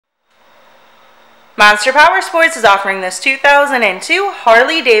Monster Powersports is offering this 2002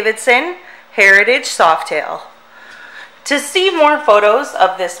 Harley-Davidson Heritage Softail. To see more photos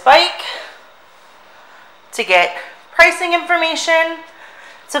of this bike, to get pricing information,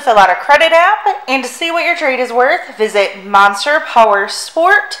 to fill out a credit app, and to see what your trade is worth, visit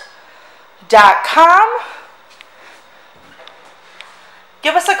monsterpowersport.com.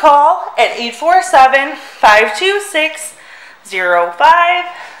 Give us a call at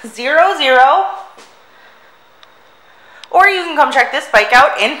 847-526-0500. Or you can come check this bike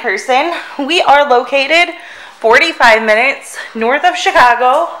out in person. We are located 45 minutes north of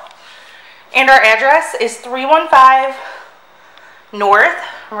Chicago, and our address is 315 North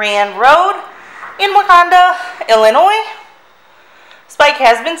Rand Road in Wauconda, Illinois. This bike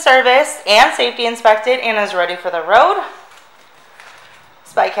has been serviced and safety inspected and is ready for the road.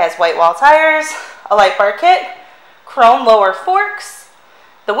 This bike has white wall tires, a light bar kit, chrome lower forks,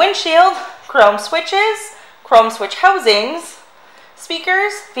 the windshield, chrome switches, chrome switch housings,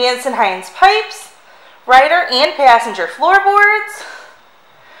 speakers, Vance & Hines pipes, rider and passenger floorboards,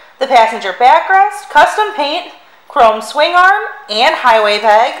 the passenger backrest, custom paint, chrome swing arm, and highway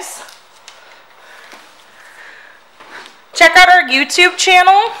pegs. Check out our YouTube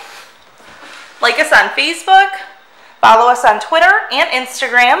channel, like us on Facebook, follow us on Twitter and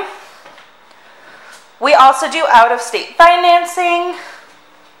Instagram. We also do out-of-state financing,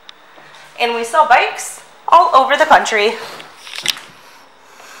 and we sell bikes all over the country.